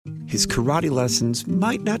His karate lessons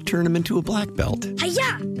might not turn him into a black belt.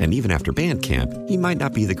 Hi-ya! And even after band camp, he might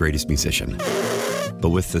not be the greatest musician.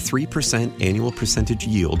 But with the 3% annual percentage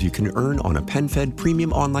yield you can earn on a PenFed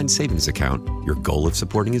premium online savings account, your goal of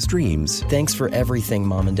supporting his dreams... Thanks for everything,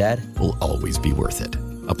 Mom and Dad. ...will always be worth it.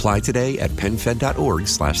 Apply today at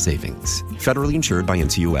PenFed.org/savings. Federally insured by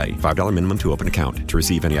NCUA. $5 minimum to open account. To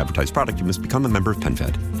receive any advertised product, you must become a member of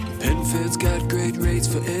PenFed. PenFed's got great rates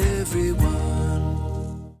for everyone.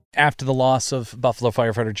 After the loss of Buffalo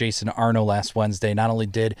firefighter Jason Arno last Wednesday, not only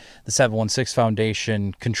did the 716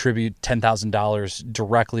 Foundation contribute $10,000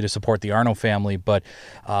 directly to support the Arno family, but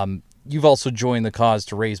you've also joined the cause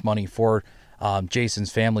to raise money for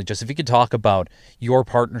Jason's family. Just if you could talk about your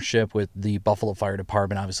partnership with the Buffalo Fire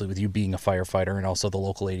Department, obviously with you being a firefighter, and also the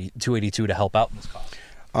local 282 to help out in this cause.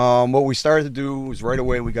 What we started to do was right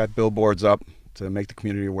away we got billboards up to make the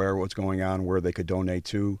community aware of what's going on, where they could donate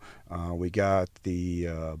to. We got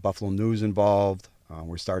the Buffalo News involved.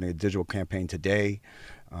 We're starting a digital campaign today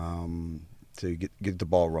to get the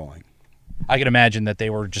ball rolling. I can imagine that they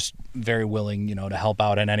were just very willing, to help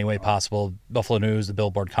out in any way possible. Buffalo News, the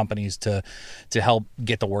billboard companies, to help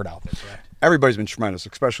get the word out there, correct? Everybody's been tremendous,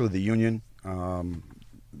 especially the union.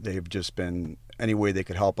 They've just been, any way they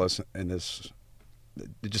could help us in this,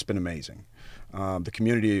 they've just been amazing. The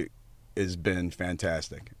community has been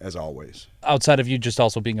fantastic, as always. Outside of you just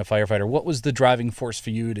also being a firefighter, what was the driving force for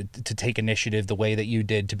you to take initiative the way that you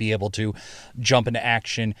did, to be able to jump into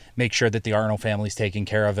action, make sure that the Arno family's taken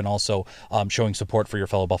care of, and also showing support for your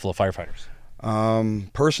fellow Buffalo firefighters?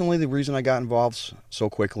 Personally, the reason I got involved so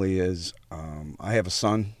quickly is I have a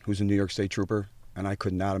son who's a New York State Trooper, and I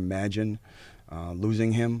could not imagine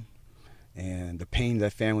losing him and the pain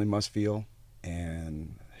that family must feel,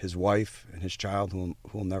 and his wife and his child who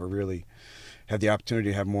will never really have the opportunity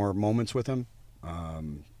to have more moments with him.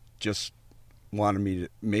 Just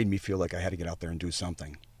made me feel like I had to get out there and do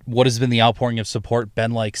something. What has been the outpouring of support been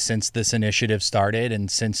like since this initiative started, and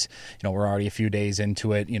since we're already a few days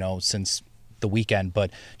into it, since the weekend, but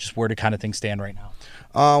just where do kind of things stand right now?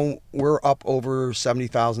 We're up over $70,000,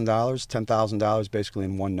 $10,000 basically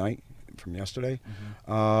in one night from yesterday.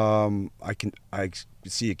 Mm-hmm. I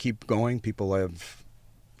see it keep going. People have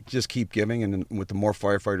just keep giving, and with the more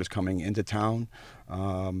firefighters coming into town,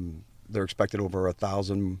 they're expected over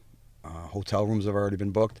 1,000 hotel rooms have already been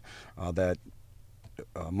booked. That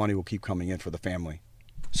money will keep coming in for the family.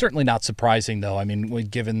 Certainly not surprising, though. I mean,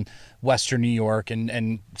 given Western New York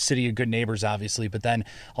and City of Good Neighbors, obviously, but then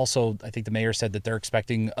also I think the mayor said that they're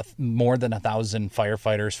expecting more than 1,000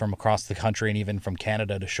 firefighters from across the country and even from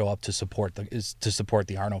Canada to show up to support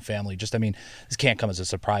the Arno family. This can't come as a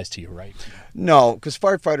surprise to you, right? No, because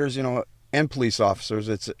firefighters, and police officers,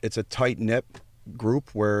 it's a tight knit group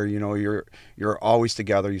where you're always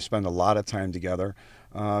together. You spend a lot of time together,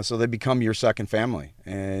 so they become your second family.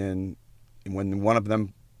 And when one of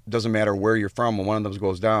them, doesn't matter where you're from, when one of them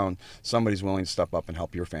goes down, somebody's willing to step up and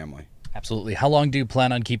help your family. Absolutely. How long do you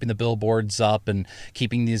plan on keeping the billboards up and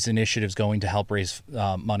keeping these initiatives going to help raise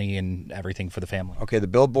money and everything for the family? Okay, the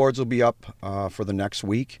billboards will be up for the next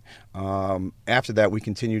week. After that, we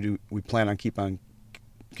plan on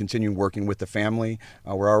continuing working with the family.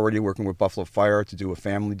 We're already working with Buffalo Fire to do a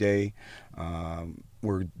family day.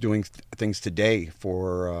 We're doing things today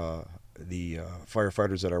for the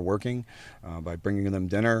firefighters that are working by bringing them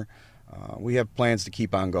dinner. We have plans to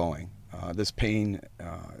keep on going. This pain,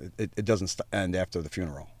 it doesn't end after the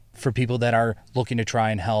funeral. For people that are looking to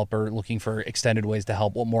try and help or looking for extended ways to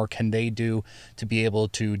help, what more can they do to be able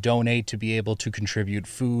to donate, to be able to contribute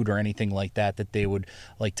food or anything like that they would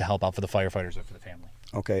like to help out for the firefighters or for the family?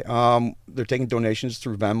 Okay, they're taking donations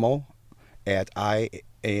through Venmo at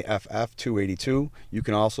IAFF282. You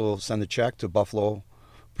can also send a check to Buffalo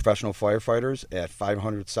Professional Firefighters at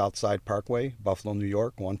 500 Southside Parkway, Buffalo, New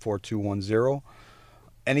York, 14210.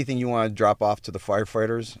 Anything you want to drop off to the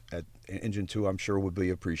firefighters at Engine 2, I'm sure would be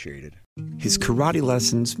appreciated. His karate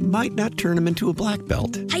lessons might not turn him into a black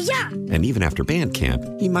belt. Hi-ya! And even after band camp,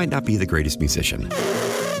 he might not be the greatest musician.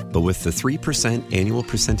 But with the 3% annual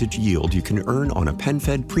percentage yield you can earn on a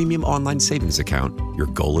PenFed premium online savings account, your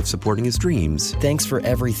goal of supporting his dreams... Thanks for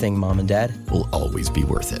everything, Mom and Dad. ...will always be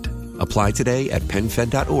worth it. Apply today at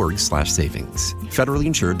PenFed.org/savings. Federally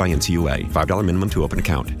insured by NCUA. $5 minimum to open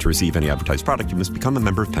account. To receive any advertised product, you must become a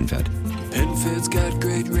member of PenFed. PenFed's got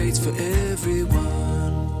great rates for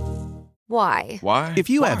everyone. Why? Why? If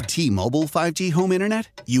you have T-Mobile 5G home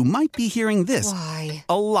internet, you might be hearing this Why?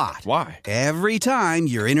 a lot. Why? Every time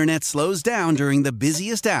your internet slows down during the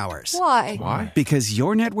busiest hours. Why? Why? Because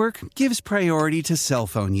your network gives priority to cell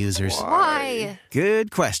phone users. Why?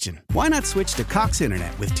 Good question. Why not switch to Cox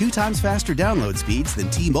Internet with 2 times faster download speeds than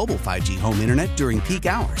T-Mobile 5G home internet during peak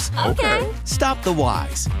hours? Okay. Stop the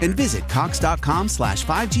whys and visit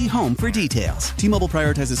cox.com/5G home for details. T-Mobile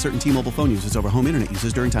prioritizes certain T-Mobile phone users over home internet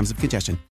users during times of congestion.